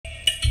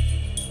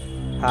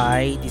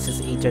Hi, this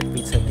is Agent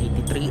Vincent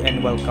 83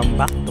 and welcome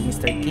back to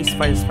Mr.Gherkin's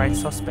Files Prime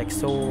Suspect.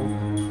 So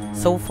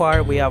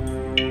far we have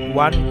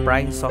one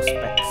prime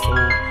suspect.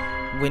 So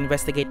we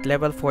investigate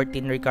level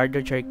 14 Ricardo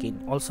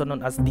Gherkin, also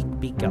known as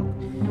Pickle.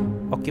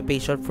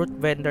 Occupation fruit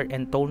vendor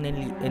and toenail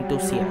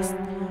enthusiast.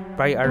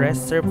 Prior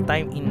arrest, served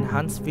time in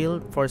Huntsville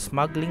for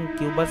smuggling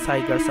Cuban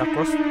cigars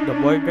across the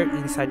border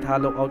inside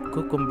hollow-out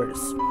cucumbers.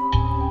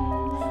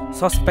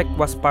 Suspect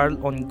was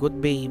paroled on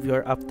good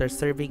behavior after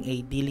serving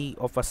a dilly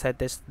of a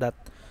sentence that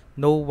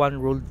no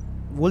one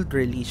would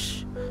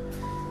relish.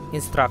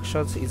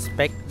 Instructions: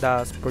 inspect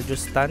the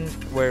produce stand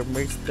where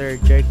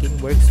Mr.Gherkin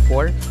works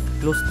for,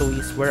 close to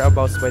his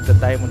whereabouts when the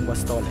diamond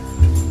was stolen.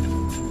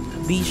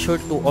 Be sure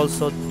to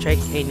also check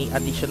any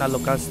additional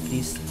locals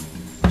this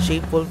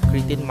Shameful,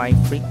 Cretin, my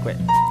frequent.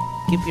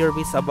 Keep your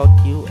wits about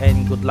you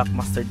and good luck,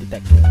 Master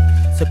Detective.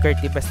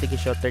 Security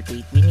investigation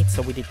 38 minutes,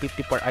 so we did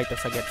 54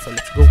 items again, so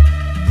let's go.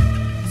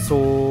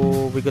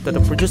 So we go to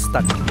the produce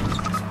stand.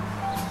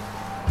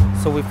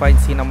 So we find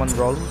cinnamon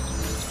roll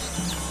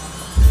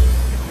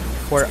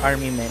for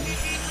army men.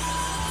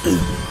 Okay.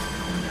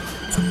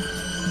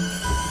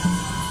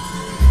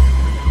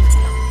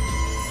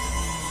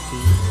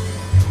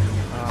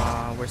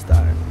 Where's the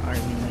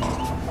army man?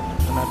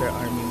 Another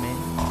army man.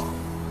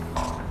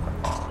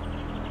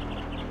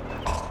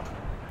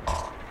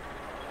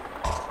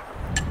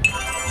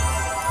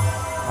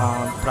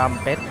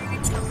 Trumpet.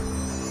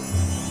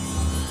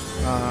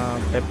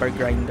 Pepper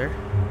grinder,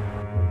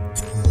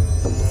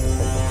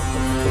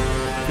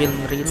 film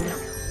reel,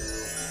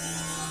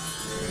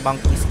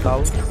 monkey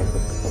skull,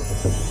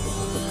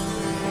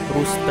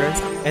 rooster,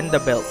 and the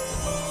belt.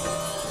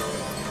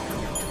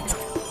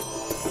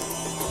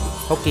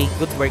 Okay,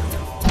 good work.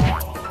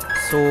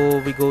 So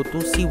we go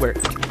to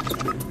seawork.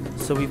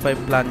 So we find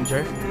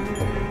plunger,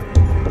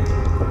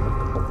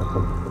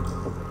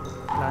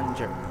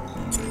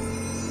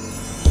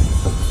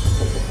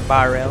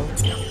 barrel,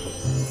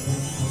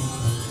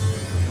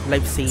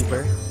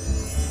 lifesaver,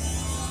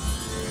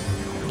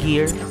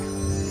 gear,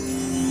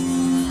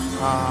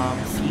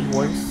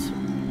 seahorse.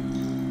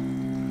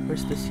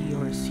 Where's the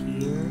seahorse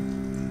here?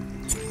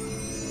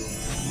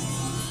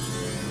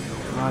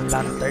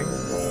 Lantern,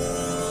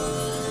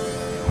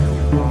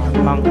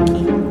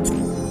 monkey,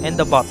 and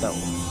the bottle.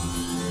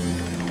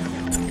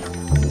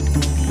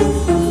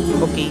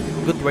 Okay,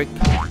 good work.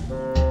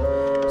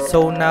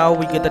 So now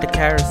we get to the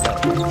carousel.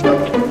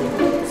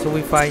 So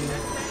we find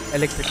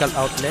electrical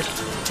outlet,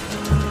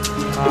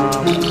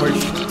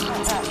 horseshoe,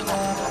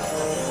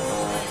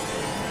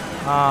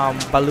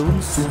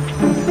 balloons,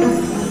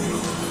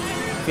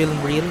 film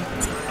reel,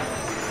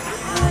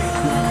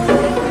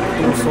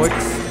 2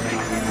 swords,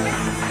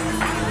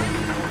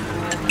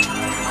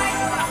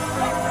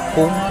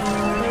 comb,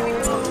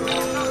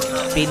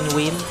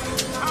 pinwheel,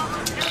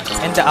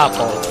 and the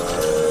apple.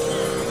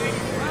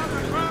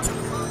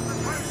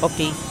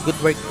 Okay,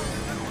 good work.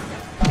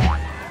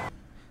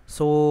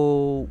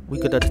 So we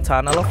go to the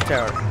tunnel of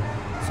terror.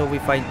 So we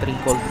find 3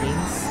 gold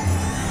rings,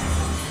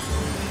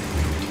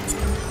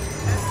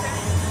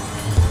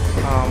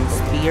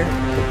 spear,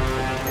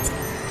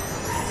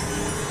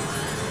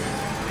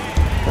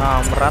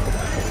 rat,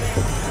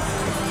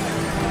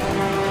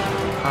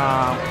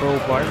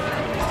 crowbar,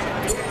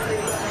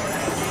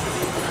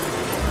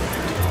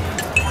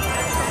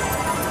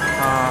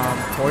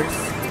 horse,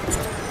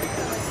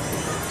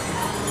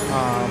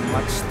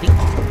 matchstick,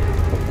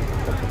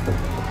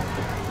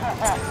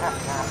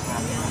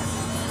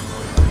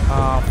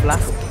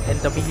 flask, and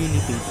the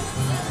millipede.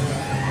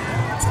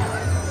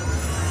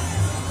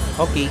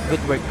 Okay,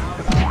 good work.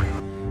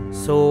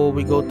 So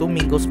we go to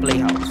Mingo's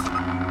Playhouse.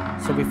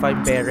 So we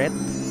find beret,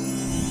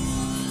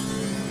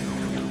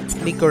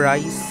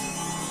 licorice,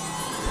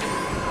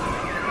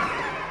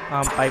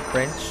 pipe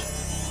wrench,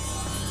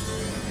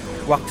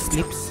 wax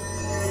slips,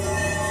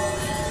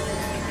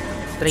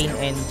 train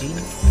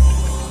engine,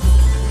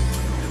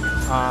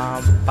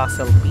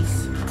 puzzle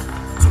piece,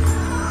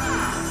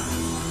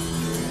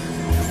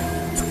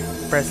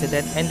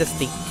 president, and the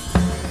stick.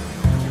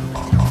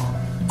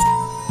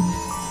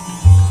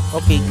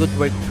 Okay, good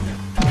work.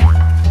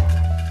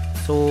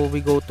 So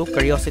we go to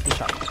curiosity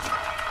shop.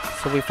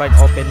 So we find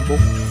open book,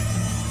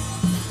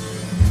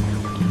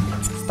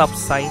 stop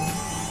sign,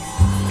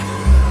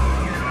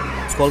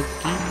 gold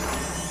key,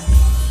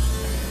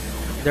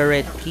 the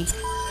red key,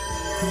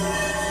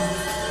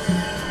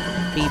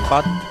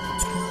 teapot,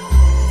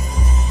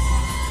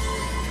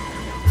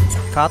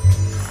 cut,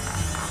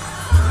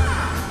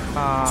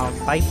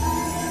 pipe,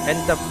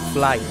 and the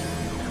fly.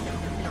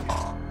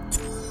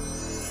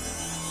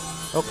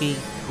 Okay,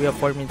 we have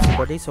 4 minutes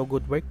for this, so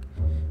good work.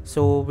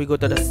 So we go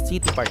to the city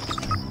park.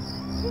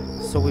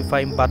 So we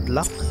find bad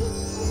luck,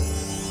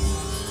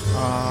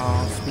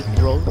 sweet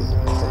roll,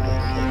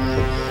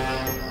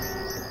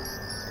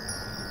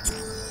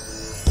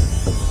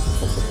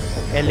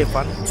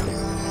 elephant,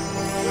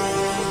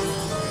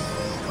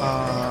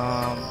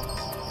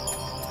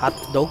 hot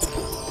dog,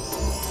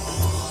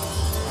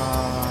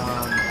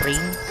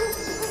 train,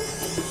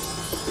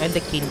 and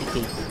the candy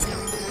cake.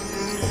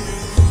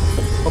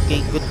 Okay,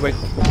 Okay, good work.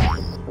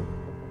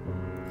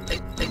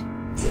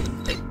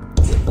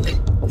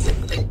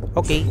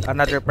 Okay,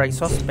 another prime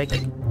suspect.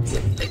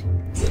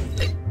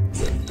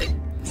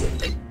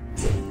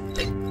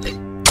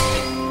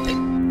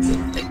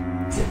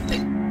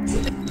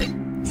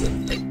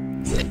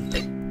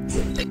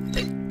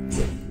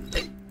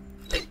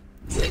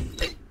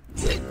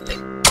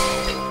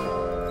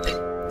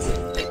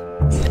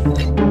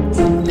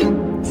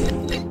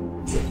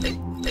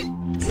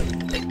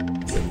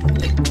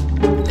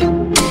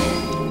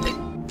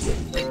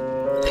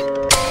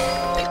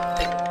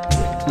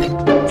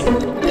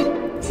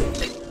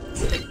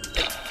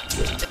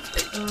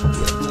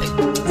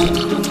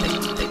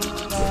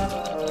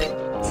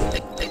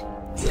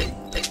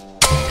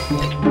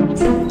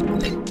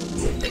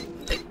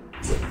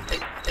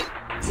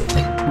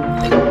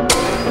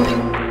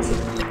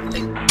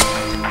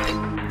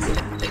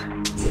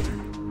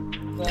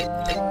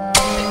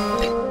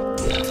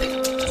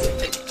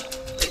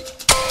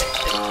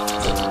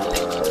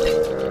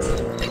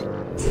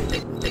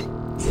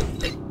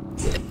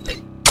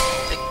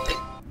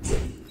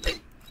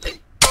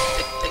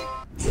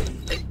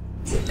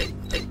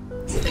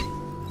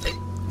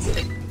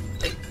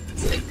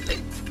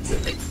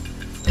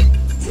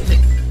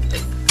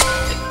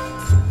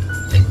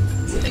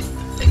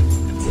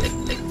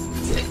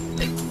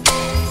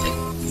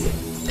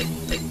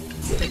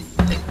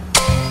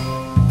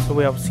 So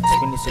we have 6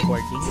 minutes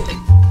recording.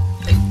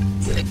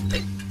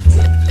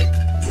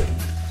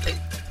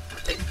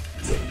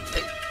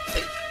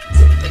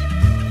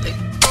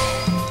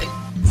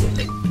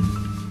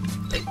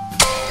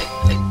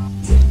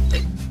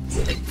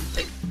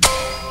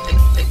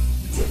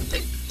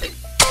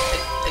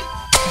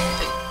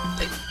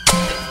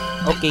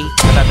 Okay,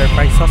 another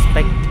prime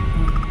suspect.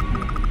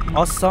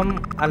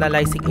 Awesome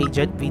analyzing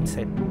agent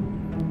Vincent.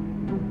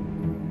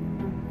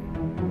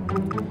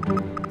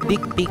 Big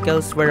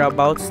Pickle's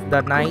whereabouts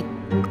the night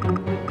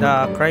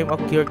the crime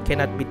occurred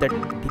cannot be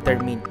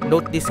determined.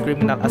 Note this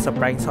criminal as a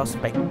prime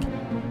suspect.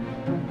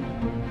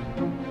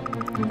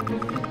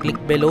 Click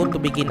below to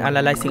begin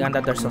analyzing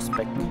another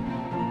suspect.